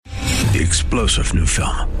The explosive new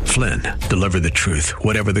film, Flynn, deliver the truth,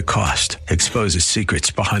 whatever the cost. Exposes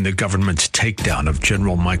secrets behind the government's takedown of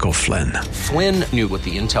General Michael Flynn. Flynn knew what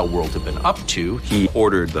the intel world had been up to. He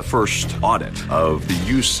ordered the first audit of the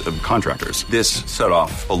use of contractors. This set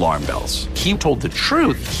off alarm bells. He told the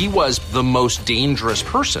truth. He was the most dangerous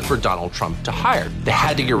person for Donald Trump to hire. They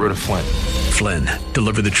had to get rid of Flynn. Flynn,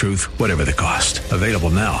 deliver the truth, whatever the cost. Available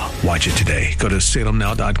now. Watch it today. Go to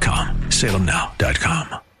salemnow.com.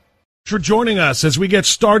 salemnow.com. For joining us as we get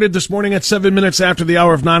started this morning at 7 minutes after the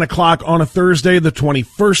hour of 9 o'clock on a Thursday, the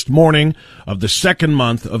 21st morning of the second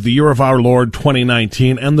month of the year of our Lord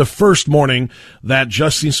 2019, and the first morning that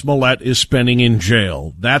Jussie Smollett is spending in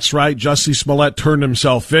jail. That's right, Jussie Smollett turned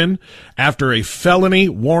himself in after a felony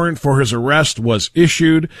warrant for his arrest was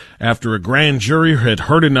issued, after a grand jury had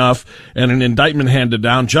heard enough and an indictment handed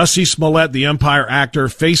down. Jussie Smollett, the Empire actor,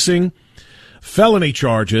 facing felony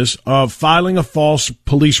charges of filing a false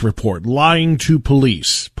police report, lying to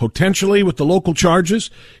police. Potentially, with the local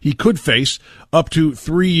charges, he could face up to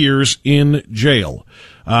 3 years in jail.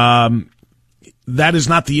 That is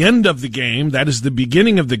not the end of the game. That is the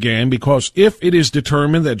beginning of the game, because if it is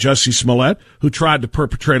determined that Jussie Smollett, who tried to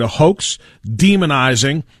perpetrate a hoax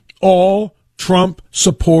demonizing all Trump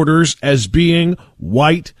supporters as being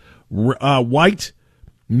white,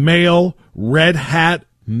 male, red hat,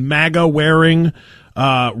 MAGA-wearing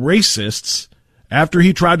racists, after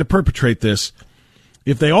he tried to perpetrate this,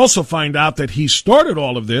 if they also find out that he started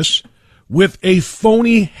all of this with a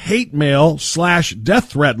phony hate mail /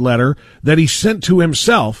 death threat letter that he sent to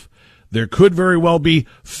himself, there could very well be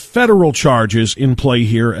federal charges in play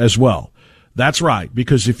here as well. That's right,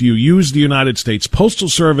 because if you use the United States Postal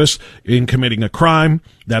Service in committing a crime,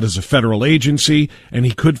 that is a federal agency, and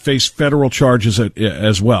he could face federal charges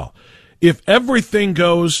as well. If everything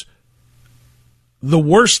goes the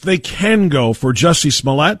worst they can go for Jussie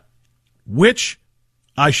Smollett, which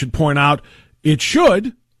I should point out it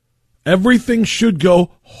should, everything should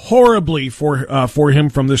go horribly for him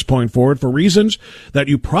from this point forward for reasons that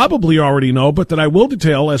you probably already know, but that I will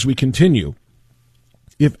detail as we continue.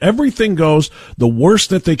 If everything goes the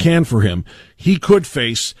worst that they can for him, he could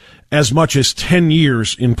face as much as 10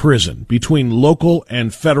 years in prison between local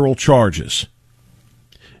and federal charges.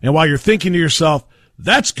 And while you're thinking to yourself,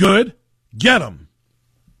 that's good, get him.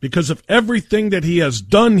 Because of everything that he has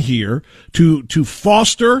done here to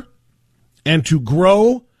foster and to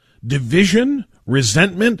grow division,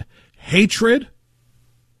 resentment, hatred,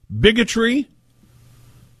 bigotry,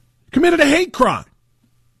 committed a hate crime.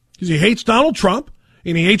 Because he hates Donald Trump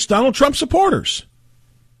and he hates Donald Trump supporters.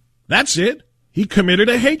 That's it. He committed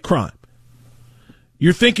a hate crime.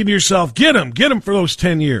 You're thinking to yourself, get him for those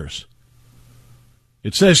 10 years.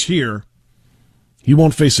 It says here he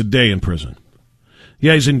won't face a day in prison.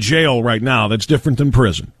 Yeah, he's in jail right now. That's different than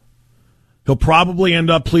prison. He'll probably end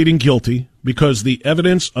up pleading guilty because the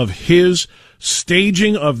evidence of his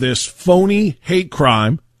staging of this phony hate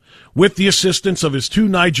crime with the assistance of his two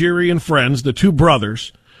Nigerian friends, the two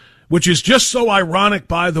brothers, which is just so ironic,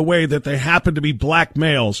 by the way, that they happen to be black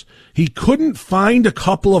males. He couldn't find a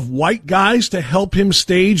couple of white guys to help him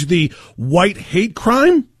stage the white hate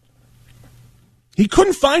crime? He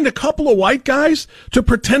couldn't find a couple of white guys to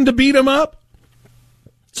pretend to beat him up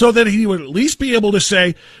so that he would at least be able to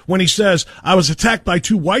say, when he says, I was attacked by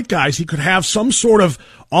two white guys, he could have some sort of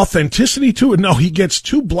authenticity to it. No, he gets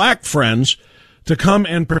two black friends to come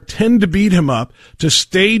and pretend to beat him up, to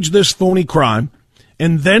stage this phony crime,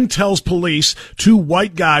 and then tells police two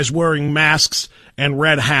white guys wearing masks and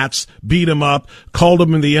red hats beat him up, called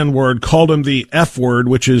him the N-word, called him the F-word,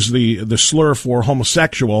 which is the slur for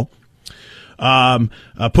homosexual,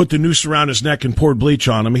 put the noose around his neck and poured bleach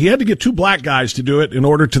on him. He had to get two black guys to do it in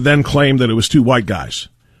order to then claim that it was two white guys.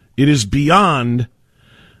 It is beyond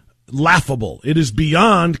laughable. It is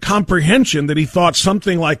beyond comprehension that he thought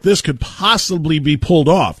something like this could possibly be pulled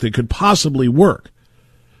off, that could possibly work.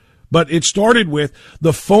 But it started with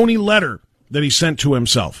the phony letter that he sent to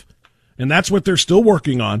himself. And that's what they're still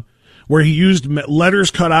working on, where he used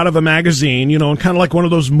letters cut out of a magazine, and kind of like one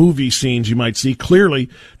of those movie scenes you might see. Clearly,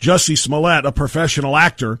 Jussie Smollett, a professional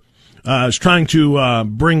actor, is trying to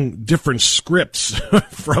bring different scripts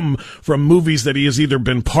from movies that he has either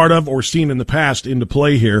been part of or seen in the past into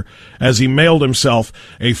play here, as he mailed himself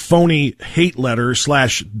a phony hate letter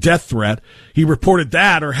 / death threat. He reported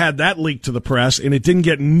that, or had that leaked to the press, and it didn't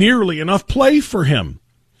get nearly enough play for him.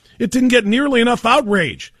 It didn't get nearly enough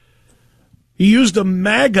outrage. He used a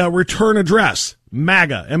MAGA return address.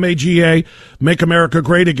 MAGA, M-A-G-A, Make America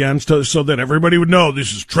Great Again, so that everybody would know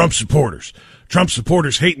this is Trump supporters. Trump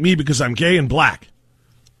supporters hate me because I'm gay and black.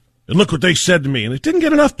 And look what they said to me. And it didn't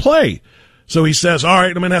get enough play. So he says, all right,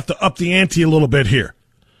 I'm going to have to up the ante a little bit here.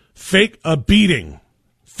 Fake a beating.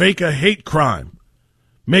 Fake a hate crime.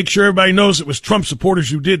 Make sure everybody knows it was Trump supporters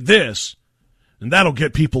who did this. And that'll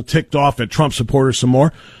get people ticked off at Trump supporters some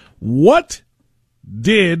more. What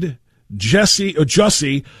did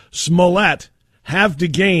Jussie Smollett have to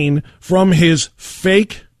gain from his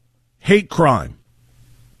fake hate crime?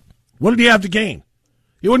 What did he have to gain?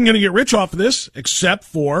 He wasn't going to get rich off of this, except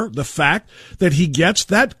for the fact that he gets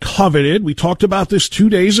that coveted, we talked about this 2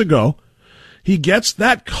 days ago, he gets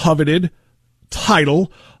that coveted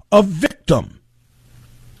title of victim.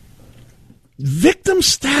 Victim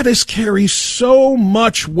status carries so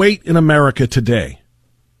much weight in America today.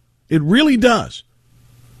 It really does.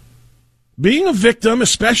 Being a victim,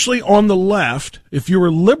 especially on the left, if you're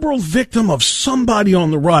a liberal victim of somebody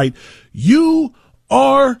on the right, you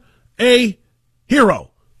are a hero.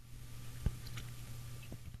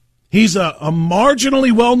 He's a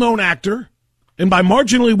marginally well-known actor, and by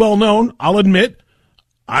marginally well-known, I'll admit,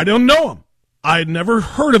 I don't know him. I had never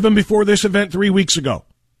heard of him before this event 3 weeks ago.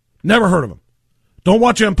 Never heard of him. Don't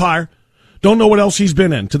watch Empire. Don't know what else he's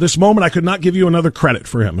been in. To this moment, I could not give you another credit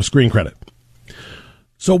for him, a screen credit.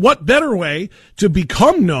 So what better way to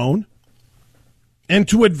become known and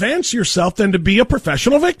to advance yourself than to be a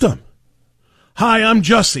professional victim? Hi, I'm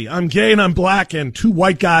Jussie. I'm gay and I'm black, and two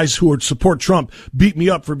white guys who would support Trump beat me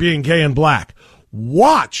up for being gay and black.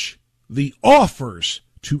 Watch the offers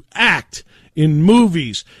to act in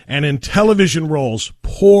movies and in television roles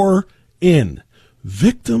pour in.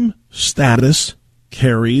 Victim status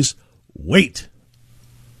carries weight.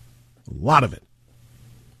 A lot of it.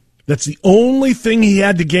 That's the only thing he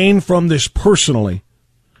had to gain from this personally,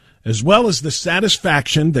 as well as the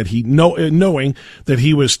satisfaction that knowing that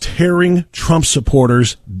he was tearing Trump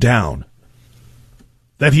supporters down.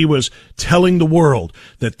 That he was telling the world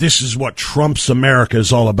that this is what Trump's America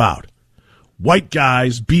is all about. White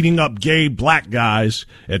guys beating up gay black guys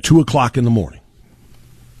at 2 o'clock in the morning.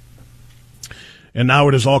 And now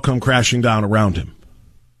it has all come crashing down around him.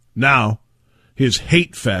 Now, his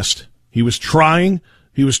hate fest, he was trying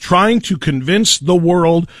to convince the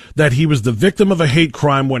world that he was the victim of a hate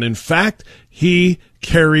crime when, in fact, he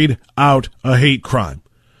carried out a hate crime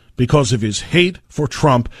because of his hate for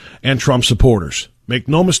Trump and Trump supporters. Make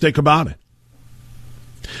no mistake about it.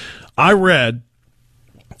 I read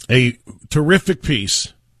a terrific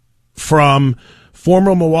piece from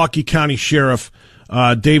former Milwaukee County Sheriff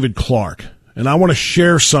David Clark, and I want to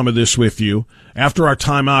share some of this with you. After our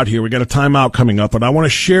timeout here, we got a timeout coming up, but I want to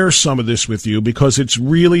share some of this with you because it's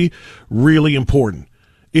really, really important.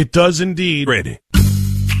 It does indeed. Ready.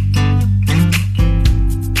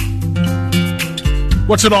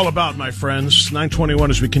 What's it all about, my friends? 921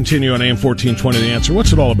 as we continue on AM 1420, The Answer.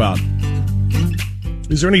 What's it all about?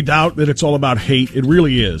 Is there any doubt that it's all about hate? It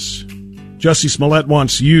really is. Jussie Smollett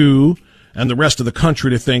wants you and the rest of the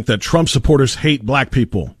country to think that Trump supporters hate black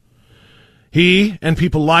people. He and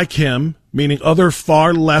people like him, meaning other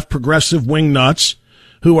far-left progressive wingnuts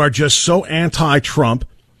who are just so anti-Trump,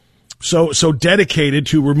 so dedicated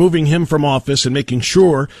to removing him from office and making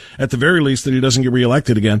sure, at the very least, that he doesn't get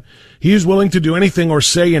reelected again. He is willing to do anything or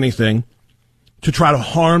say anything to try to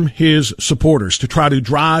harm his supporters, to try to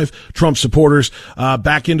drive Trump supporters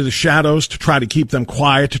back into the shadows, to try to keep them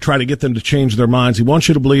quiet, to try to get them to change their minds. He wants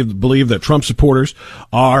you to believe that Trump supporters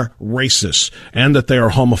are racists and that they are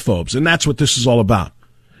homophobes. And that's what this is all about.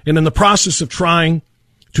 And in the process of trying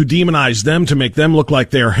to demonize them, to make them look like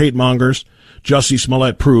they are hate mongers, Jussie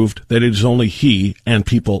Smollett proved that it is only he and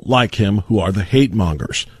people like him who are the hate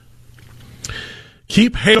mongers.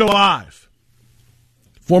 Keep hate alive.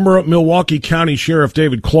 Former Milwaukee County Sheriff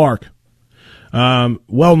David Clark,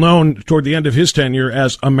 well known toward the end of his tenure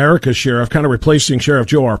as America's Sheriff, kind of replacing Sheriff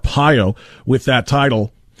Joe Arpaio with that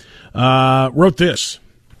title, wrote this.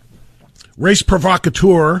 Race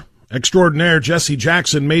provocateur extraordinaire Jesse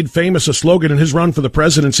Jackson made famous a slogan in his run for the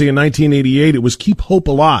presidency in 1988. It was keep hope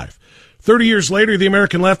alive. 30 years later, the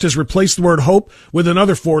American left has replaced the word hope with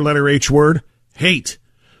another four-letter H word, hate.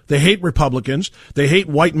 They hate Republicans. They hate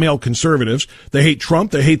white male conservatives. They hate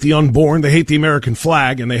Trump. They hate the unborn. They hate the American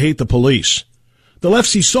flag, and they hate the police. The left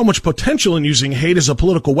sees so much potential in using hate as a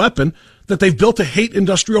political weapon that they've built a hate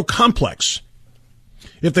industrial complex.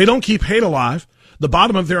 If they don't keep hate alive, the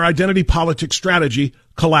bottom of their identity politics strategy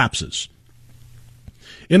collapses.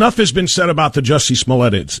 Enough has been said about the Jussie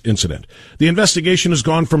Smollett incident. The investigation has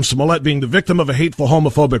gone from Smollett being the victim of a hateful,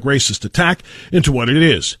 homophobic, racist attack into what it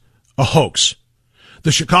is, a hoax.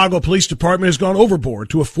 The Chicago Police Department has gone overboard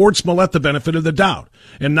to afford Smollett the benefit of the doubt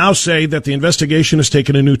and now say that the investigation has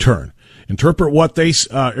taken a new turn. Interpret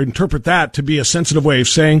that to be a sensitive way of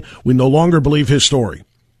saying we no longer believe his story.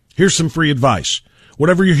 Here's some free advice.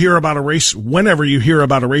 Whenever you hear about a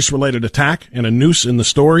race-related attack and a noose in the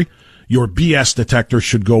story, your BS detector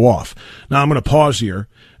should go off. Now, I'm going to pause here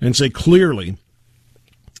and say clearly,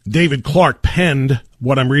 David Clark penned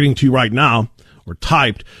what I'm reading to you right now, or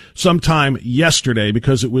typed, sometime yesterday,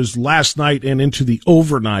 because it was last night and into the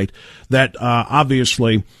overnight that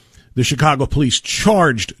obviously the Chicago police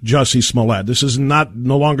charged Jussie Smollett. This is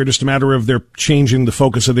no longer just a matter of they're changing the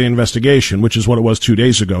focus of the investigation, which is what it was 2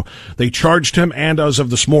 days ago. They charged him, and as of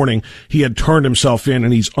this morning, he had turned himself in,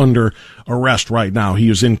 and he's under arrest right now. He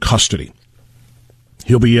is in custody.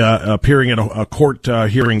 He'll be appearing at a court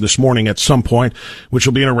hearing this morning at some point, which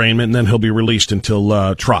will be an arraignment, and then he'll be released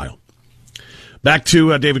until trial. Back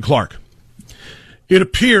to David Clark. It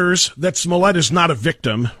appears that Smollett is not a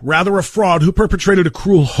victim, rather a fraud who perpetrated a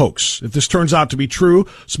cruel hoax. If this turns out to be true,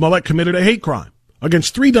 Smollett committed a hate crime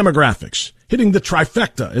against 3 demographics, hitting the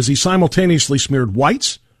trifecta as he simultaneously smeared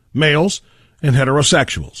whites, males, and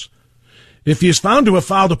heterosexuals. If he is found to have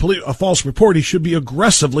filed a false report, he should be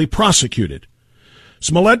aggressively prosecuted.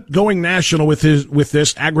 Smollett going national with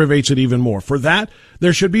this aggravates it even more. For that,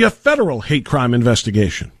 there should be a federal hate crime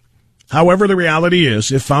investigation. However, the reality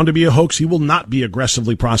is, if found to be a hoax, he will not be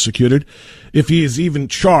aggressively prosecuted. If he is even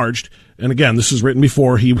charged, and again, this is written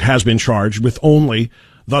before, he has been charged with only,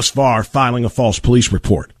 thus far, filing a false police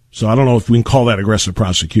report. So I don't know if we can call that aggressive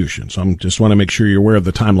prosecution. So I just want to make sure you're aware of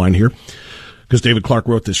the timeline here, because David Clark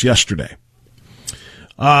wrote this yesterday.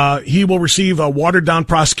 He will receive a watered-down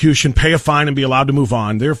prosecution, pay a fine, and be allowed to move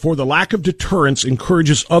on. Therefore, the lack of deterrence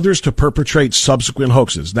encourages others to perpetrate subsequent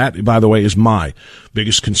hoaxes. That, by the way, is my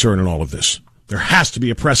biggest concern in all of this. There has to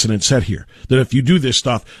be a precedent set here that if you do this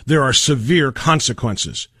stuff, there are severe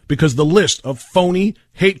consequences, because the list of phony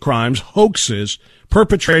hate crimes, hoaxes,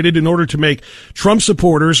 perpetrated in order to make Trump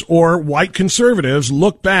supporters or white conservatives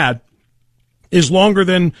look bad is longer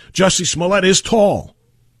than Jussie Smollett is tall.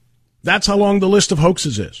 That's how long the list of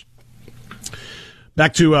hoaxes is.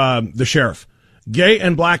 Back to the sheriff. Gay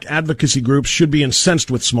and black advocacy groups should be incensed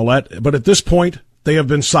with Smollett, but at this point, they have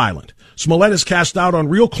been silent. Smollett is cast out on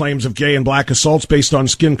real claims of gay and black assaults based on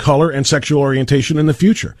skin color and sexual orientation in the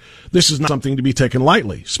future. This is not something to be taken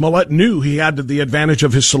lightly. Smollett knew he had the advantage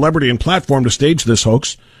of his celebrity and platform to stage this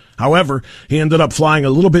hoax. However, he ended up flying a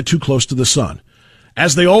little bit too close to the sun.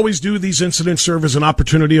 As they always do, these incidents serve as an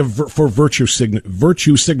opportunity for virtue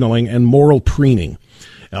signaling and moral preening.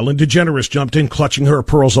 Ellen DeGeneres jumped in, clutching her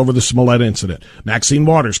pearls over the Smollett incident. Maxine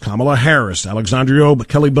Waters, Kamala Harris, Alexandria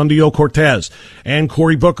Kelly Bundy-Cortez, and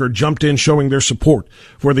Cory Booker jumped in, showing their support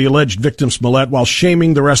for the alleged victim Smollett while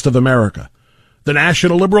shaming the rest of America. The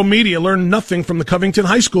national liberal media learned nothing from the Covington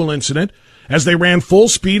High School incident, as they ran full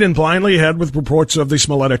speed and blindly ahead with reports of the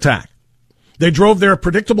Smollett attack. They drove their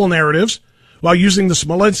predictable narratives while using the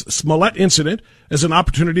Smollett incident as an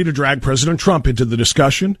opportunity to drag President Trump into the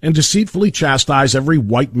discussion and deceitfully chastise every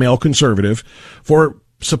white male conservative for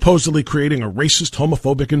supposedly creating a racist,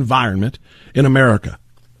 homophobic environment in America.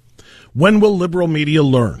 When will liberal media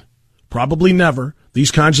learn? Probably never.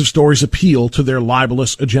 These kinds of stories appeal to their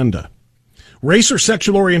libelous agenda. Race or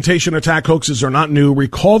sexual orientation attack hoaxes are not new.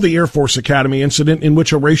 Recall the Air Force Academy incident in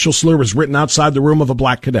which a racial slur was written outside the room of a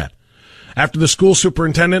black cadet. After the school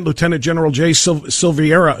superintendent, Lieutenant General J.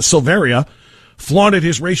 Silveria, flaunted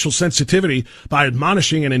his racial sensitivity by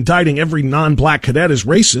admonishing and indicting every non-black cadet as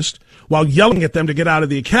racist while yelling at them to get out of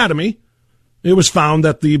the academy, it was found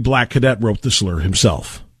that the black cadet wrote the slur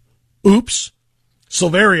himself. Oops.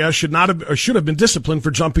 Silveria should have been disciplined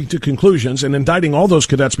for jumping to conclusions and indicting all those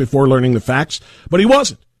cadets before learning the facts, but he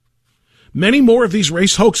wasn't. Many more of these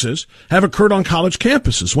race hoaxes have occurred on college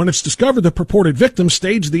campuses. When it's discovered the purported victims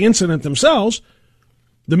staged the incident themselves,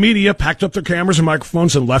 the media packed up their cameras and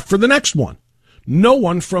microphones and left for the next one. No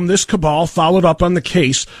one from this cabal followed up on the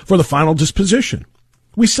case for the final disposition.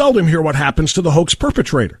 We seldom hear what happens to the hoax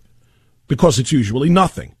perpetrator, because it's usually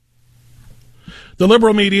nothing. The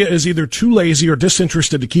liberal media is either too lazy or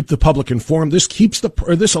disinterested to keep the public informed.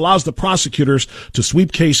 This allows the prosecutors to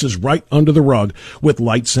sweep cases right under the rug with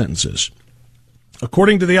light sentences.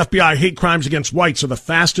 According to the FBI, hate crimes against whites are the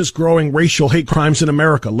fastest growing racial hate crimes in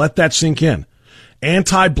America. Let that sink in.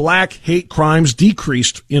 Anti-black hate crimes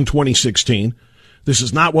decreased in 2016. This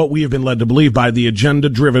is not what we have been led to believe by the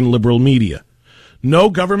agenda-driven liberal media.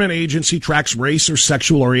 No government agency tracks race or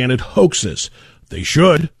sexual-oriented hoaxes. They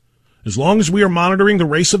should. As long as we are monitoring the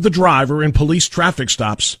race of the driver in police traffic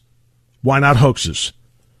stops, why not hoaxes?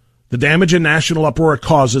 The damage and national uproar it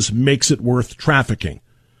causes makes it worth trafficking.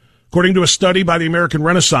 According to a study by the American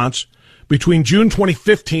Renaissance, between June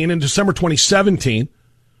 2015 and December 2017,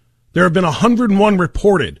 there have been 101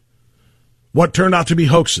 reported what turned out to be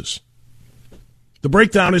hoaxes. The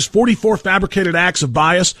breakdown is 44 fabricated acts of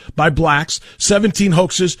bias by blacks, 17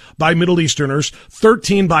 hoaxes by Middle Easterners,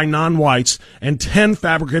 13 by non-whites, and 10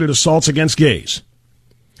 fabricated assaults against gays.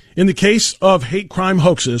 In the case of hate crime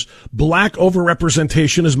hoaxes, black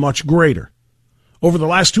overrepresentation is much greater. Over the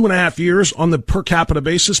last 2.5 years, on the per capita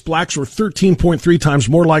basis, blacks were 13.3 times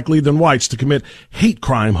more likely than whites to commit hate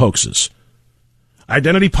crime hoaxes.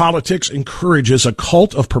 Identity politics encourages a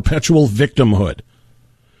cult of perpetual victimhood.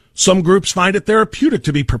 Some groups find it therapeutic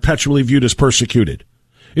to be perpetually viewed as persecuted.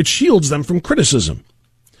 It shields them from criticism.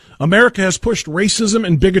 America has pushed racism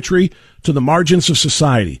and bigotry to the margins of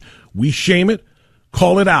society. We shame it,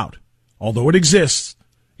 call it out. Although it exists,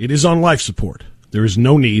 it is on life support. There is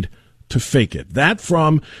no need to fake it. That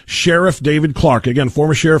from Sheriff David Clarke, again,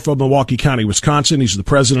 former sheriff of Milwaukee County, Wisconsin. He's the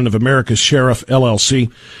president of America's Sheriff,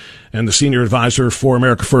 LLC, and the senior advisor for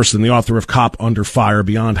America First and the author of Cop Under Fire,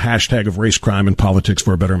 Beyond Hashtag of Race, Crime, and Politics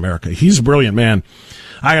for a Better America. He's a brilliant man.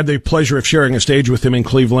 I had the pleasure of sharing a stage with him in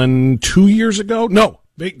Cleveland 2 years ago. No,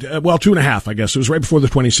 2.5, I guess. It was right before the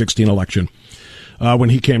 2016 election when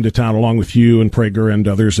he came to town along with you and Prager and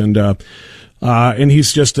others. And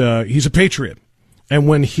he's just he's a patriot. And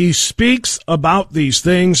when he speaks about these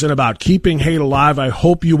things and about keeping hate alive, I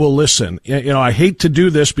hope you will listen. I hate to do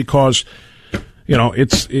this because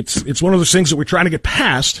it's one of those things that we're trying to get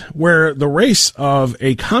past where the race of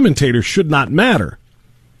a commentator should not matter.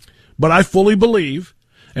 But I fully believe,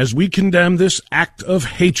 as we condemn this act of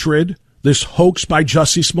hatred, this hoax by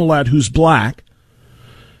Jussie Smollett, who's black,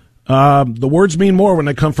 the words mean more when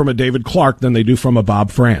they come from a David Clarke than they do from a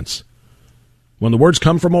Bob Frantz. When the words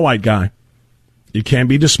come from a white guy, it can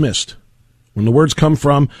be dismissed. When the words come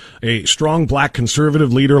from a strong black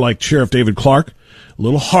conservative leader like Sheriff David Clarke, a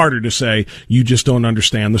little harder to say, you just don't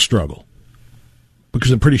understand the struggle.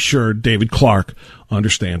 Because I'm pretty sure David Clarke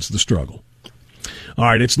understands the struggle. All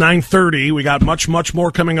right, it's 9:30. We got much, much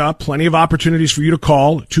more coming up. Plenty of opportunities for you to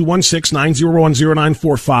call.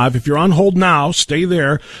 216-901-0945. If you're on hold now, stay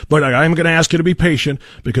there. But I am going to ask you to be patient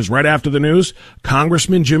because right after the news,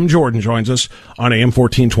 Congressman Jim Jordan joins us on AM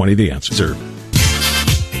 1420, The Answer.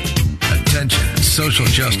 Attention, social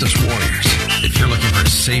justice warriors. If you're looking for a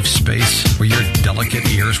safe space where your delicate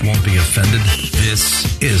ears won't be offended,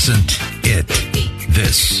 this isn't it.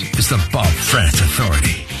 This is the Bob Frantz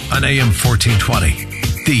Authority on AM 1420,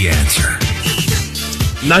 The Answer.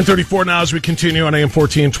 9:34 now as we continue on AM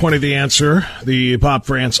 1420, The Answer, the Bob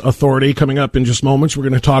Frantz Authority. Coming up in just moments, we're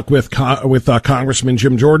going to talk with Congressman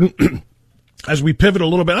Jim Jordan. As we pivot a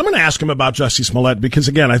little bit, I'm going to ask him about Jussie Smollett because,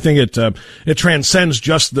 again, I think it transcends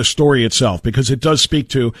just the story itself because it does speak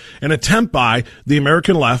to an attempt by the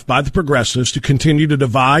American left, by the progressives, to continue to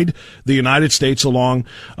divide the United States along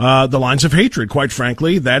the lines of hatred. Quite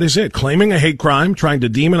frankly, that is it. Claiming a hate crime, trying to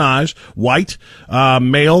demonize white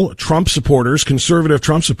male Trump supporters, conservative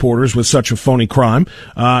Trump supporters with such a phony crime.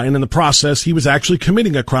 And in the process, he was actually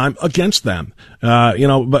committing a crime against them,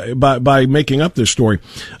 by making up this story.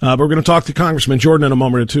 But we're going to talk to Congressman Jordan in a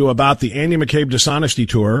moment or two about the Andy McCabe Dishonesty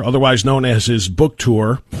Tour, otherwise known as his book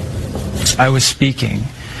tour. I was speaking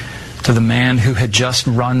to the man who had just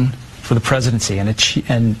run for the presidency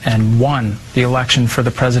and won the election for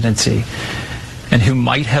the presidency, and who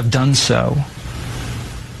might have done so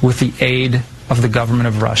with the aid of the government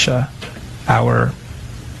of Russia, our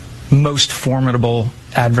most formidable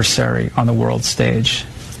adversary on the world stage.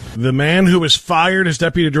 The man who was fired as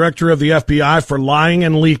deputy director of the FBI for lying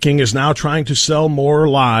and leaking is now trying to sell more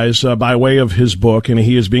lies by way of his book, and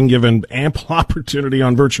he is being given ample opportunity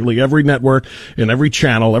on virtually every network and every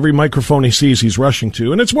channel, every microphone he sees he's rushing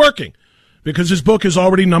to, and it's working because his book is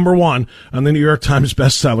already number one on the New York Times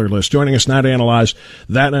bestseller list. Joining us now to analyze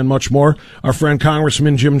that and much more, our friend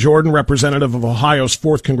Congressman Jim Jordan, representative of Ohio's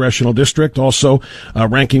 4th Congressional District, also a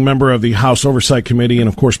ranking member of the House Oversight Committee, and,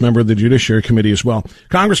 of course, member of the Judiciary Committee as well.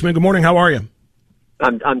 Congressman, good morning. How are you?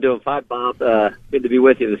 I'm doing fine, Bob. Good to be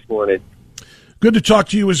with you this morning. Good to talk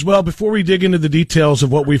to you as well. Before we dig into the details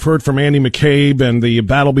of what we've heard from Andy McCabe and the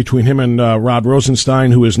battle between him and Rod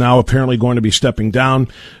Rosenstein, who is now apparently going to be stepping down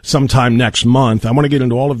sometime next month, I want to get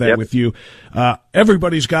into all of that with you.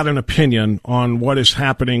 Everybody's got an opinion on what is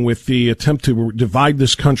happening with the attempt to divide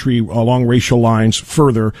this country along racial lines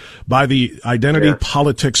further by the identity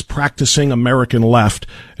politics practicing American left.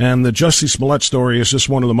 And the Jussie Smollett story is just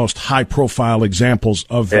one of the most high-profile examples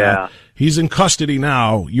of that. He's in custody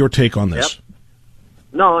now. Your take on this? Yep.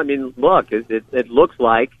 No, I mean, look, it looks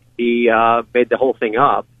like he made the whole thing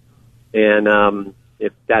up, and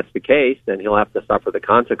if that's the case, then he'll have to suffer the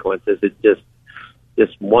consequences. It's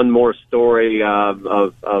just one more story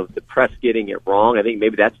of the press getting it wrong. I think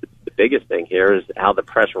maybe that's the biggest thing here is how the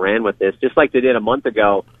press ran with this, just like they did a month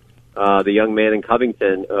ago the young man in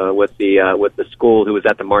Covington with the school who was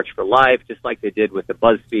at the March for Life, just like they did with the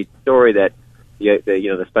BuzzFeed story that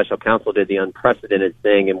the special counsel did the unprecedented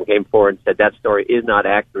thing and came forward and said that story is not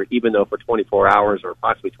accurate, even though for 24 hours or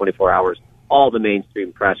approximately 24 hours, all the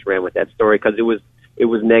mainstream press ran with that story because it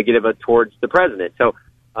was negative towards the president. So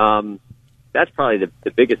that's probably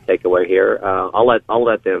the biggest takeaway here. I'll let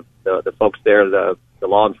the folks there, the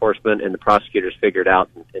law enforcement and the prosecutors figure it out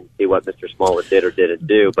and see what Mr. Smollett did or didn't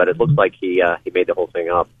do. But it looks like he made the whole thing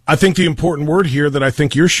up. I think the important word here that I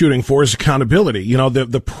think you're shooting for is accountability. You know,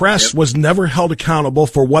 the press was never held accountable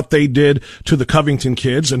for what they did to the Covington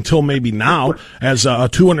kids until maybe now, as a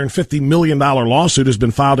 $250 million lawsuit has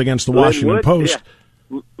been filed against the Washington Post. Yeah.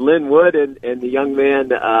 Lynn Wood and the young man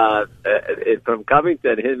from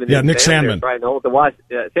Covington, him and Nick Sandman, trying to hold the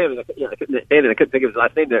Washington. Sandman, I couldn't think of his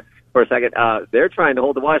last name there for a second. They're trying to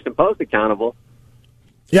hold the Washington Post accountable.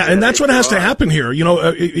 Yeah, and that's what has to happen here, you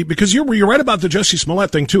know, because you're right about the Jussie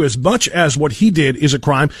Smollett thing, too. As much as what he did is a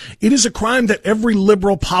crime, it is a crime that every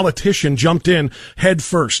liberal politician jumped in head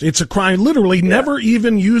first. It's a crime, literally, never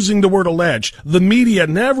even using the word alleged. The media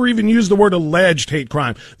never even used the word alleged hate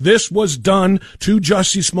crime. This was done to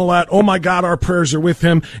Jussie Smollett. Oh, my God, our prayers are with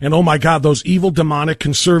him. And, oh, my God, those evil, demonic,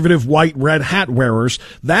 conservative, white, red hat wearers,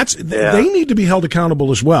 they need to be held accountable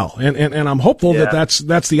as well. And I'm hopeful that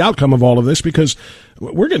that's the outcome of all of this, because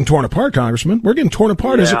we're getting torn apart, Congressman. We're getting torn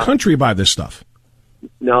apart as a country by this stuff.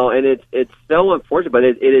 No, and it's so unfortunate, but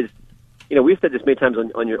it is. You know, we've said this many times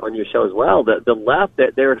on your show as well. The left,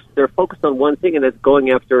 they're focused on one thing, and that's going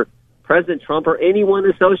after President Trump or anyone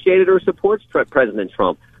associated or supports President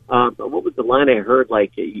Trump. What was the line I heard?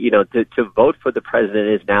 Like, you know, to vote for the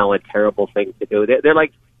president is now a terrible thing to do.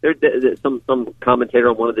 They're some commentator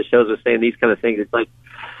on one of the shows was saying these kind of things. It's like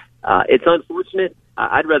it's unfortunate.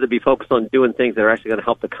 I'd rather be focused on doing things that are actually going to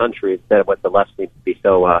help the country instead of what the left seems to be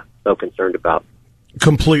so concerned about.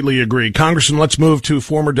 Completely agree. Congressman, let's move to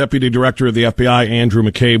former Deputy Director of the FBI, Andrew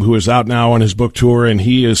McCabe, who is out now on his book tour, and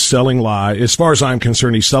he is selling lies. As far as I'm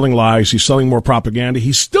concerned, he's selling lies. He's selling more propaganda.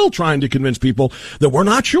 He's still trying to convince people that we're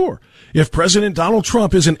not sure if President Donald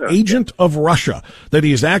Trump is an agent of Russia, that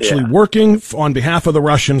he is actually working on behalf of the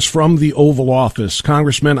Russians from the Oval Office.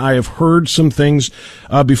 Congressman, I have heard some things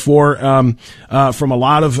before from a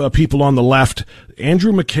lot of people on the left.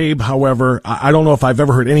 Andrew McCabe, however, I don't know if I've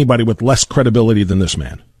ever heard anybody with less credibility than this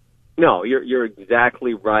man. No, you're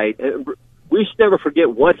exactly right. We should never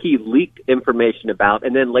forget what he leaked information about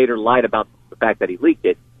and then later lied about the fact that he leaked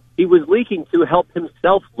it. He was leaking to help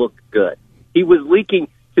himself look good. He was leaking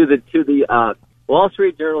to the Wall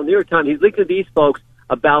Street Journal, New York Times. He's leaking to these folks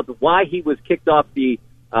about why he was kicked off the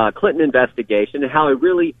Clinton investigation and how it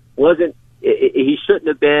really wasn't. He shouldn't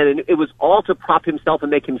have been, and it was all to prop himself and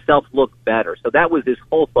make himself look better. So that was his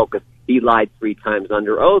whole focus. He lied 3 times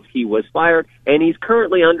under oath. He was fired, and he's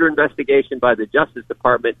currently under investigation by the Justice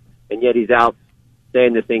Department, and yet he's out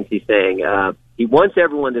saying the things he's saying. He wants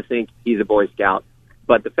everyone to think he's a Boy Scout,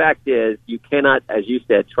 but the fact is you cannot, as you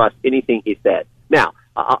said, trust anything he said. Now,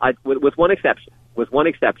 with one exception,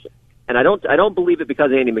 and I don't believe it because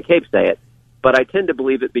Andy McCabe say it, but I tend to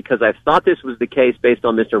believe it because I've thought this was the case based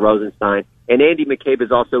on Mr. Rosenstein, and Andy McCabe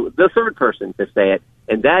is also the third person to say it,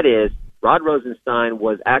 and that is Rod Rosenstein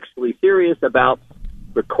was actually serious about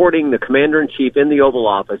recording the commander-in-chief in the Oval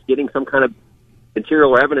Office, getting some kind of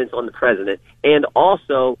material or evidence on the president, and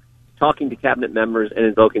also talking to cabinet members and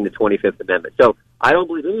invoking the 25th Amendment. So I don't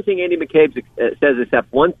believe anything Andy McCabe says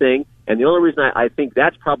except one thing, and the only reason I think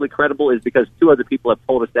that's probably credible is because 2 other people have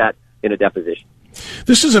told us that in a deposition.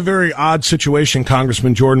 This is a very odd situation,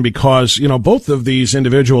 Congressman Jordan, because, you know, both of these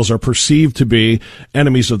individuals are perceived to be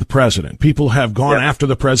enemies of the president. People have gone after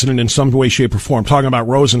the president in some way, shape, or form. I'm talking about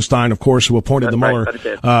Rosenstein, of course, who appointed the Mueller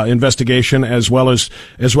investigation, as well as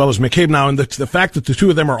McCabe. Now, and the fact that the 2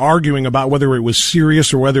 of them are arguing about whether it was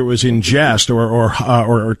serious or whether it was in jest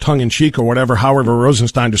or tongue in cheek or whatever, however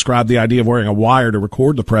Rosenstein described the idea of wearing a wire to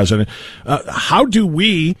record the president. How do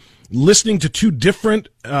we, listening to 2 different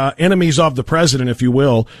enemies of the president, if you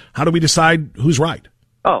will, how do we decide who's right?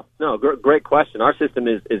 Oh, no, great question. Our system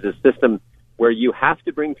is a system where you have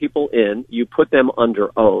to bring people in, you put them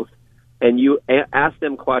under oath, and you ask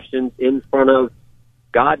them questions in front of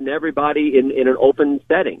God and everybody in an open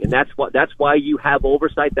setting. And that's why you have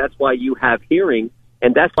oversight, that's why you have hearing,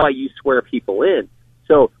 and that's why you swear people in.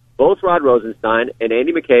 So both Rod Rosenstein and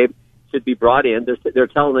Andy McCabe should be brought in. They're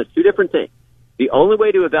telling us 2 different things. The only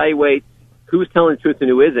way to evaluate who's telling the truth and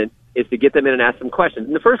who isn't is to get them in and ask them questions.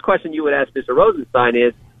 And the first question you would ask Mr. Rosenstein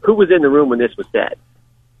is, who was in the room when this was said?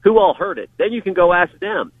 Who all heard it? Then you can go ask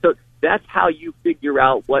them. So that's how you figure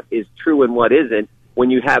out what is true and what isn't when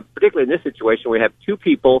you have, particularly in this situation, where you have 2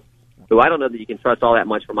 people who I don't know that you can trust all that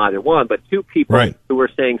much from either one, but two people who are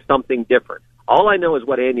saying something different. All I know is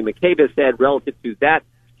what Andy McCabe has said relative to that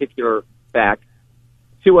particular fact.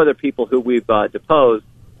 Two other people who we've deposed,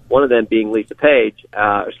 one of them being Lisa Page,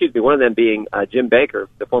 one of them being Jim Baker,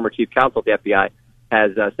 the former chief counsel of the FBI,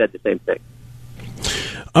 has said the same thing.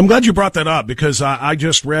 I'm glad you brought that up because I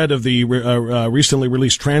just read of the recently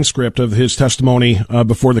released transcript of his testimony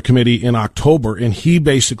before the committee in October, and he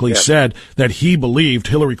basically said that he believed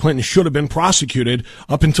Hillary Clinton should have been prosecuted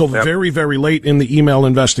up until very, very late in the email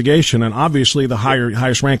investigation. And obviously the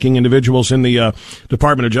highest-ranking individuals in the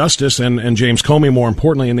Department of Justice and James Comey, more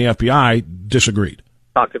importantly, in the FBI, disagreed.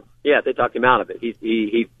 They talked him out of it.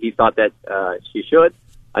 He thought that she should.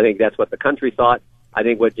 I think that's what the country thought. I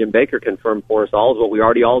think what Jim Baker confirmed for us all is what we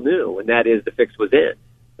already all knew, and that is the fix was in.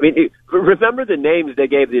 I mean, remember the names they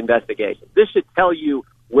gave the investigation. This should tell you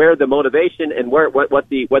where the motivation and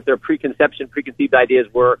what their preconceived ideas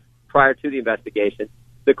were prior to the investigation.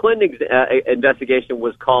 The Clinton investigation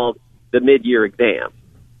was called the mid-year exam.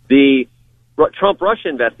 The Trump-Russia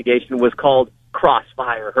investigation was called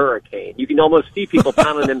Crossfire Hurricane. You can almost see people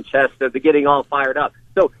pounding their chests as they're getting all fired up.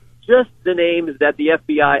 So just the names that the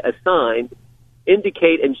FBI assigned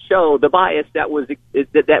indicate and show the bias that was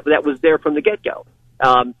there from the get-go.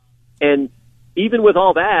 And even with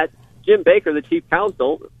all that, Jim Baker, the chief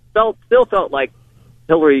counsel, still felt like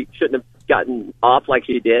Hillary shouldn't have gotten off like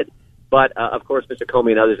she did. But, of course, Mr.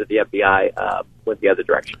 Comey and others at the FBI went the other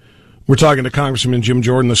direction. We're talking to Congressman Jim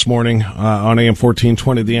Jordan this morning on AM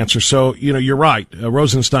 1420, The Answer. So, you're right.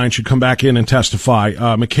 Rosenstein should come back in and testify.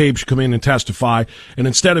 McCabe should come in and testify. And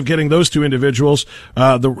instead of getting those two individuals,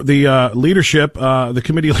 the leadership, the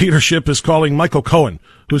committee leadership is calling Michael Cohen,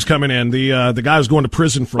 who's coming in. The guy who's going to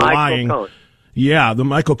prison for lying. Cohen. Yeah, the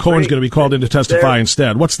Michael Cohen's going to be called in to testify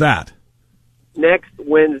instead. What's that? Next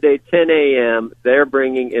Wednesday, 10 a.m., they're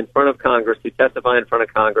bringing in front of Congress to testify in front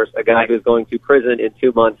of Congress a guy who's going to prison in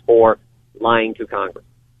 2 months for lying to Congress.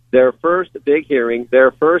 Their first big hearing,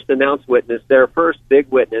 their first announced witness, their first big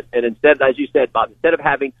witness, and instead, as you said, Bob, instead of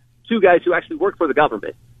having two guys who actually work for the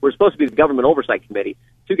government, we're supposed to be the Government Oversight Committee,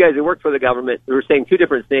 two guys who work for the government who are saying two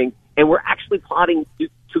different things, and we're actually plotting to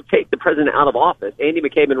take the president out of office. Andy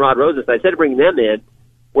McCabe and Rod Rosenstein, instead of bringing them in,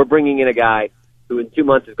 we're bringing in a guy who in 2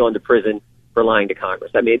 months is going to prison for lying to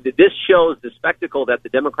Congress. I mean, this shows the spectacle that the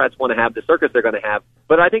Democrats want to have, the circus they're going to have.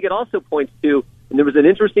 But I think it also points to, and there was an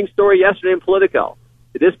interesting story yesterday in Politico,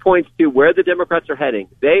 this points to where the Democrats are heading.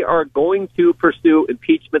 They are going to pursue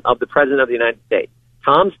impeachment of the President of the United States.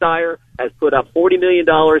 Tom Steyer has put up $40 million,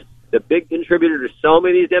 the big contributor to so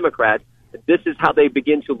many of these Democrats. And this is how they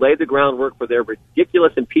begin to lay the groundwork for their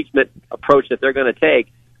ridiculous impeachment approach that they're going to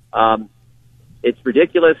take. It's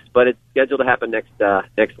ridiculous, but it's scheduled to happen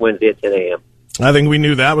next Wednesday at 10 a.m. I think we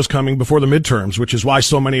knew that was coming before the midterms, which is why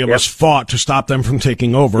so many of us fought to stop them from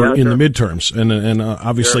taking over in the midterms, and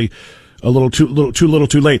obviously a little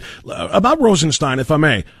too late. About Rosenstein, if I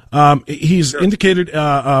may, he's indicated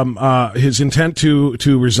his intent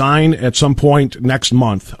to resign at some point next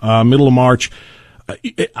month, middle of March.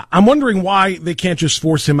 I'm wondering why they can't just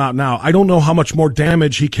force him out now. I don't know how much more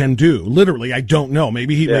damage he can do. Literally, I don't know.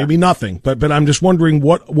 Maybe nothing. But I'm just wondering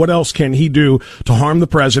what else can he do to harm the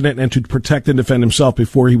president and to protect and defend himself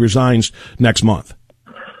before he resigns next month.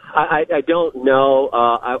 I don't know.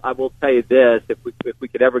 I will tell you this: if we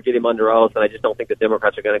could ever get him under oath, and I just don't think the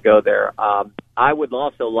Democrats are going to go there. I would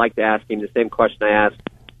also like to ask him the same question I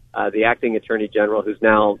asked the acting Attorney General, who's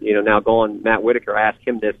now gone, Matt Whitaker. I asked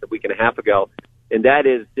him this a week and a half ago. And that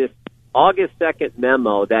is this August 2nd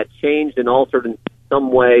memo that changed and altered in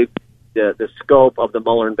some way the scope of the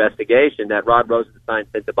Mueller investigation that Rod Rosenstein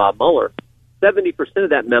sent to Bob Mueller. 70% of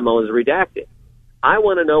that memo is redacted. I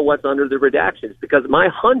want to know what's under the redactions, because my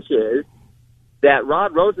hunch is that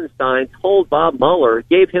Rod Rosenstein told Bob Mueller,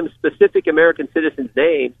 gave him specific American citizens'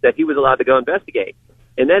 names that he was allowed to go investigate.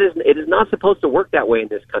 And it is not supposed to work that way in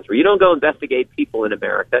this country. You don't go investigate people in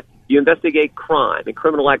America. You investigate crime and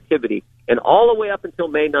criminal activity. And all the way up until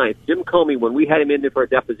May 9th, Jim Comey, when we had him in there for a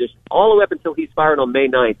deposition, all the way up until he's fired on May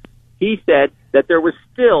 9th, he said that there was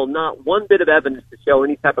still not one bit of evidence to show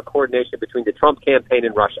any type of coordination between the Trump campaign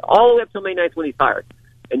and Russia, all the way up until May 9th when he's fired.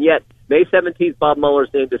 And yet, May 17th, Bob Mueller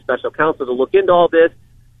is named a special counsel to look into all this.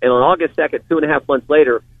 And on August 2nd, 2.5 months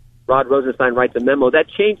later, Rod Rosenstein writes a memo that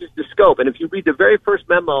changes the scope. And if you read the very first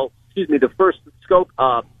memo, the first scope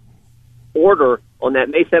order on that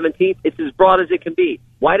May 17th, it's as broad as it can be.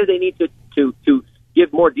 Why do they need to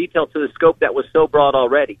give more detail to the scope that was so broad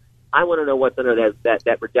already? I want to know what's under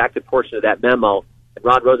that redacted portion of that memo. And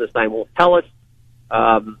Rod Rosenstein will tell us.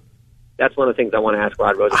 And that's one of the things I want to ask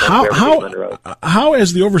Rod Rosenstein. How,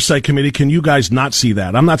 as the Oversight Committee, can you guys not see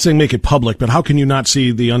that? I'm not saying make it public, but how can you not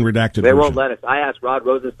see the unredacted version? They won't let us. I asked Rod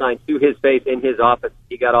Rosenstein to his face in his office.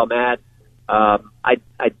 He got all mad.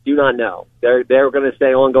 I do not know. They're going to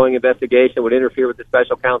say ongoing investigation would interfere with the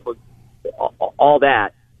special counsel, all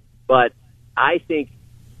that. But I think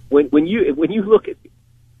when you look at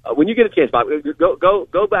when you get a chance, Bob,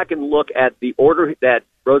 go back and look at the order that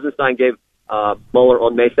Rosenstein gave Mueller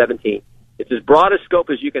on May 17th. It's as broad a scope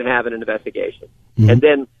as you can have in an investigation, and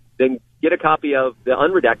then get a copy of the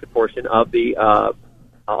unredacted portion of the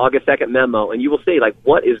August 2nd memo, and you will see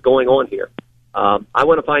what is going on here. I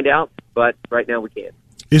want to find out, but right now we can't.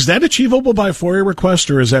 Is that achievable by FOIA request,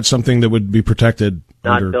 or is that something that would be protected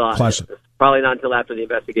under class? Probably not until after the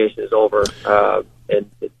investigation is over. And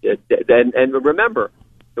remember,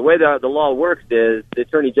 the way the law works is the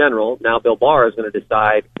Attorney General, now Bill Barr, is going to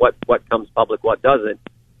decide what comes public, what doesn't,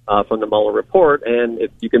 from the Mueller report. And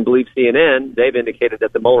if you can believe CNN, they've indicated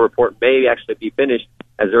that the Mueller report may actually be finished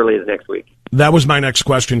as early as next week. That was my next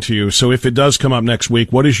question to you. So if it does come up next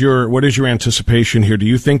week, what is your anticipation here? Do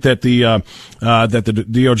you think that the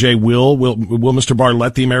DOJ will Mr. Barr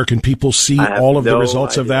let the American people see all of the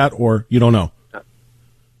results of that, or you don't know?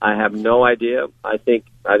 I have no idea. I think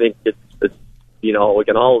it's we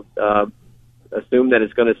can all assume that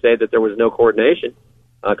it's going to say that there was no coordination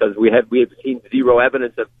because we have seen zero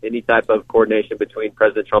evidence of any type of coordination between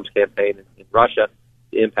President Trump's campaign and Russia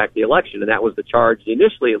to impact the election, and that was the charge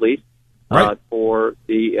initially, at least. Right. For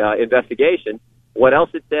the investigation. What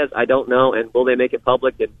else it says, I don't know, and will they make it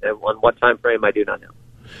public, and on what time frame, I do not know.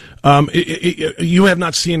 You have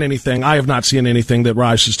not seen anything. I have not seen anything that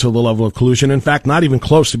rises to the level of collusion. In fact, not even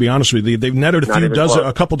close, to be honest with you. They've netted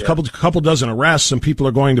a couple dozen arrests. Some people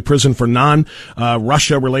are going to prison for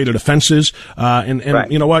non-Russia related offenses. And right.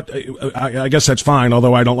 You know what? I guess that's fine,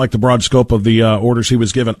 although I don't like the broad scope of the orders he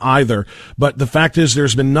was given either. But the fact is,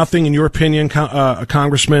 there's been nothing, in your opinion,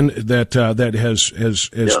 Congressman, that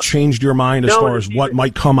has changed your mind as far as what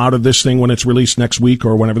might come out of this thing when it's released next week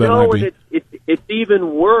or whenever that might be. It's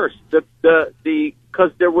even worse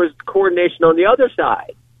because there was coordination on the other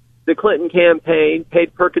side. The Clinton campaign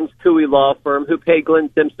paid Perkins Coie law firm, who paid Glenn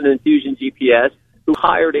Simpson and Fusion GPS, who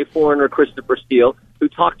hired a foreigner, Christopher Steele, who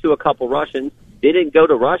talked to a couple Russians. They didn't go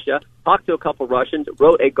to Russia, talked to a couple Russians,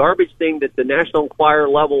 wrote a garbage thing that's the National Enquirer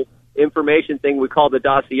level information thing we call the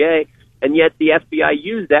dossier, and yet the FBI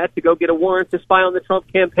used that to go get a warrant to spy on the Trump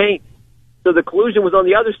campaign. So the collusion was on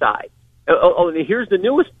the other side. And here's the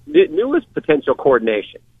newest potential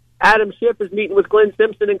coordination. Adam Schiff is meeting with Glenn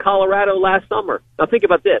Simpson in Colorado last summer. Now think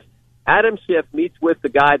about this. Adam Schiff meets with the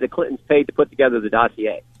guy that Clinton's paid to put together the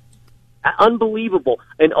dossier. Unbelievable.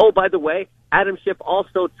 And by the way, Adam Schiff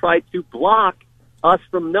also tried to block us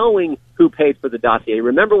from knowing who paid for the dossier.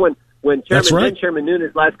 Remember when Chairman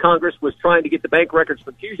Nunes last Congress was trying to get the bank records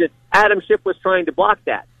from Fusion, Adam Schiff was trying to block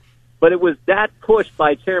that. But it was that push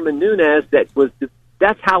by Chairman Nunes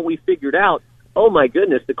that's how we figured out, oh my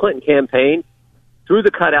goodness, the Clinton campaign, through the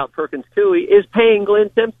cutout Perkins Coie, is paying Glenn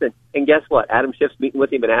Simpson. And guess what? Adam Schiff's meeting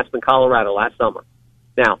with him in Aspen, Colorado last summer.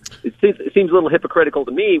 Now, it seems a little hypocritical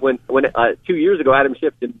to me when 2 years ago Adam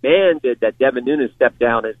Schiff demanded that Devin Nunes step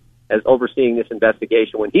down as overseeing this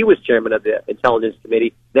investigation when he was chairman of the Intelligence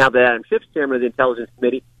Committee. Now that Adam Schiff's chairman of the Intelligence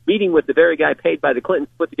Committee, meeting with the very guy paid by the Clintons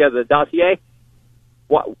to put together the dossier,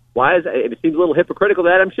 why is that? It seems a little hypocritical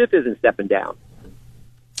that Adam Schiff isn't stepping down.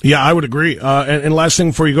 Yeah, I would agree. And last thing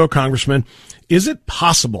before you go, Congressman, is it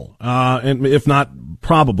possible, and if not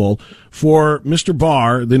probable, for Mr.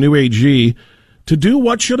 Barr, the new AG, to do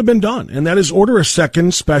what should have been done, and that is order a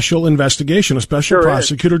second special investigation, a special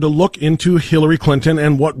prosecutor to look into Hillary Clinton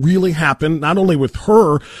and what really happened, not only with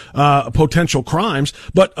her potential crimes,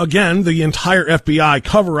 but, again, the entire FBI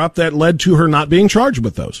cover-up that led to her not being charged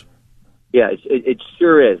with those? Yeah, it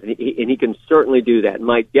sure is, and he can certainly do that.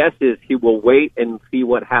 My guess is he will wait and see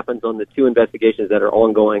what happens on the two investigations that are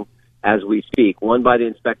ongoing as we speak, one by the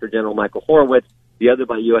Inspector General Michael Horowitz, the other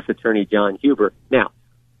by U.S. Attorney John Huber. Now,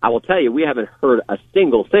 I will tell you, we haven't heard a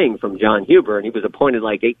single thing from John Huber, and he was appointed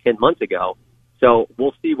 8-10 months ago, so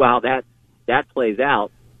we'll see how that plays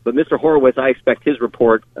out. But Mr. Horowitz, I expect his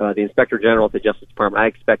report, the Inspector General at the Justice Department, I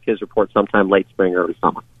expect his report sometime late spring, early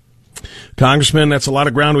summer. Congressman, that's a lot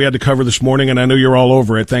of ground we had to cover this morning, and I know you're all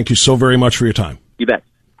over it. Thank you so very much for your time. You bet.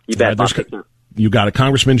 You got it.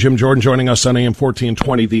 Congressman Jim Jordan joining us on AM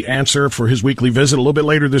 1420, The Answer, for his weekly visit a little bit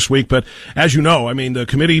later this week. But as you know, the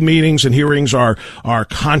committee meetings and hearings are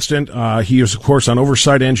constant. He is, of course, on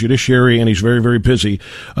oversight and judiciary, and he's very, very busy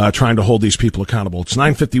trying to hold these people accountable. It's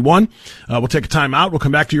 9:51. We'll take a time out. We'll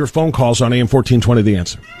come back to your phone calls on AM 1420, The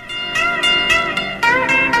Answer.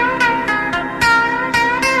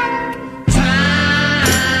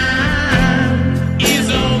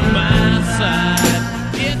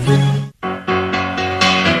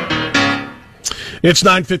 It's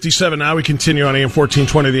 9:57 now. We continue on AM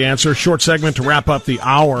 1420, The Answer. Short segment to wrap up the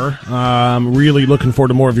hour. I'm really looking forward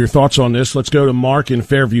to more of your thoughts on this. Let's go to Mark in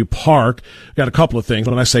Fairview Park. Got a couple of things.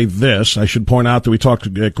 When I say this, I should point out that we talked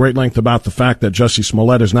at great length about the fact that Jussie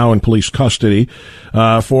Smollett is now in police custody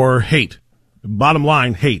for hate. Bottom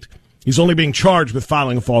line, hate. He's only being charged with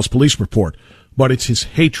filing a false police report, but it's his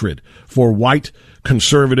hatred for white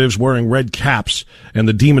conservatives wearing red caps and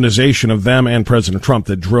the demonization of them and President Trump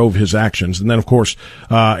that drove his actions. And then, of course,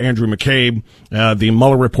 Andrew McCabe, the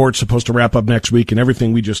Mueller report supposed to wrap up next week, and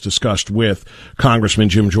everything we just discussed with Congressman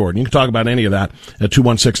Jim Jordan. You can talk about any of that at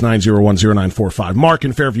 216-901-0945. Mark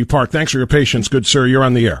in Fairview Park, thanks for your patience. Good sir, you're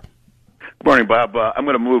on the air. Good morning, Bob. I'm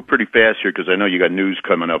going to move pretty fast here because I know you got news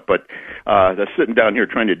coming up, but I'm sitting down here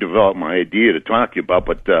trying to develop my idea to talk to you about,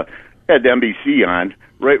 but had NBC on.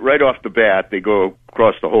 Right off the bat, they go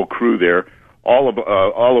across the whole crew there. All of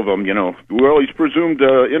them, you know, well, he's presumed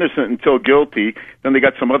innocent until guilty. Then they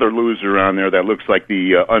got some other loser on there that looks like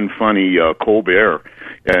the unfunny Colbert,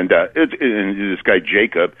 and this guy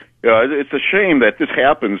Jacob. It's a shame that this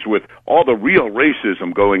happens with all the real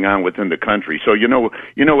racism going on within the country. So you know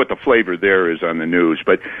what the flavor there is on the news.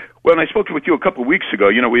 But when I spoke with you a couple of weeks ago,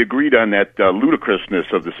 you know, we agreed on that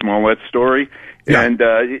ludicrousness of the Smollett story. Yeah. And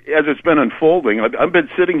as it's been unfolding, I've been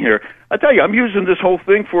sitting here. I tell you, I'm using this whole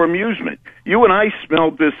thing for amusement. You and I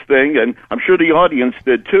smelled this thing, and I'm sure the audience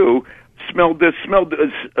did too. They smelled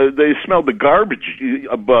the garbage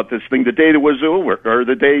about this thing the day it was over, or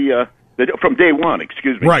the day from day one.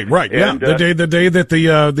 Excuse me. Right. And, yeah, the day that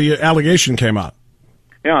the allegation came out.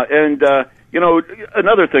 Yeah, and you know,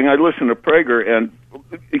 another thing, I listened to Prager, and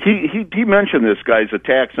he mentioned this guy's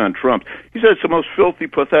attacks on Trump. He said it's the most filthy,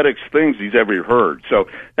 pathetic things he's ever heard. So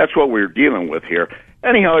that's what we're dealing with here.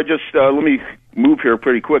 Anyhow, I just let me move here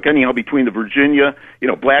pretty quick. Anyhow, between the Virginia, you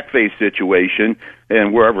know, blackface situation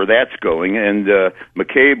and wherever that's going, and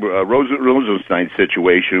McCabe Rosenstein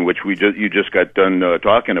situation, which you just got done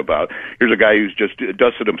talking about. Here's a guy who's just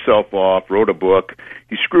dusted himself off, wrote a book.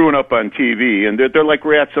 He's screwing up on TV, and they're like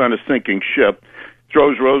rats on a sinking ship.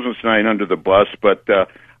 Throws Rosenstein under the bus, but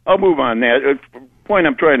I'll move on that. Point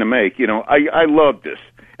I'm trying to make, you know, I love this.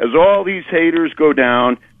 As all these haters go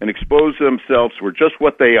down and expose themselves for just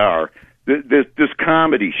what they are, this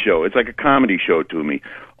comedy show, it's like a comedy show to me.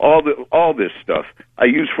 All this stuff I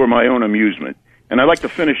use for my own amusement. And I'd like to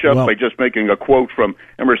finish up by just making a quote from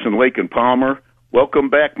Emerson, Lake and Palmer. Welcome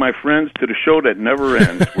back, my friends, to the show that never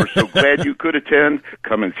ends. We're so glad you could attend.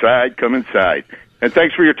 Come inside, come inside. And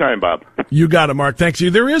thanks for your time, Bob. You got it, Mark. Thanks.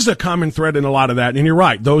 There is a common thread in a lot of that, and you're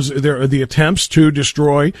right. There are the attempts to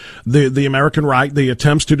destroy the American right, the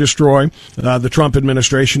attempts to destroy the Trump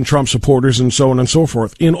administration, Trump supporters, and so on and so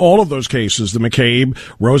forth. In all of those cases, the McCabe,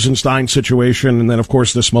 Rosenstein situation, and then, of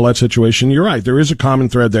course, the Smollett situation, you're right. There is a common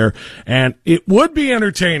thread there, and it would be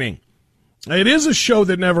entertaining. It is a show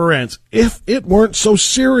that never ends if it weren't so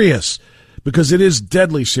serious. Because it is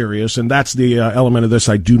deadly serious, and that's the element of this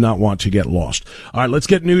I do not want to get lost. All right, let's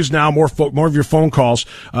get news now. More of your phone calls.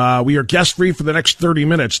 We are guest-free for the next 30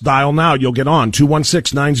 minutes. Dial now. You'll get on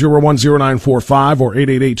 216-901-0945 or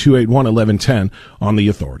 888-281-1110 on The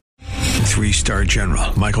Authority. 3-star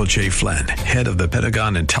General Michael J. Flynn, head of the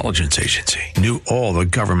Pentagon Intelligence Agency, knew all the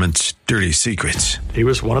government's dirty secrets. He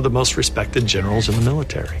was one of the most respected generals in the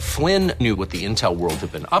military. Flynn knew what the intel world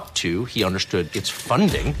had been up to. He understood its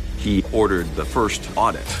funding. He ordered the first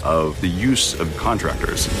audit of the use of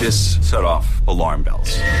contractors. This set off alarm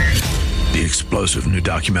bells. The explosive new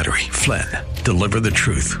documentary, Flynn, Deliver the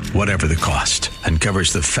Truth, Whatever the Cost,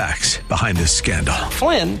 uncovers the facts behind this scandal.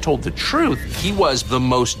 Flynn told the truth. He was the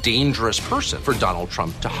most dangerous person for Donald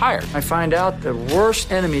Trump to hire. I find out the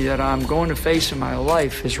worst enemy that I'm going to face in my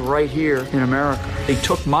life is right here in America. They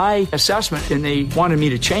took my assessment and they wanted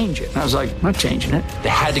me to change it. And I was like, I'm not changing it. They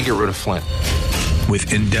had to get rid of Flynn.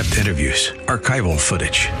 With in-depth interviews, archival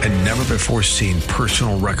footage, and never-before-seen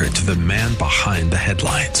personal records of the man behind the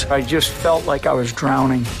headlines. I just felt like I was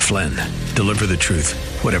drowning. Flynn, Deliver the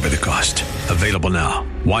Truth, Whatever the Cost. Available now.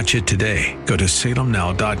 Watch it today. Go to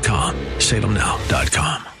salemnow.com.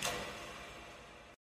 salemnow.com.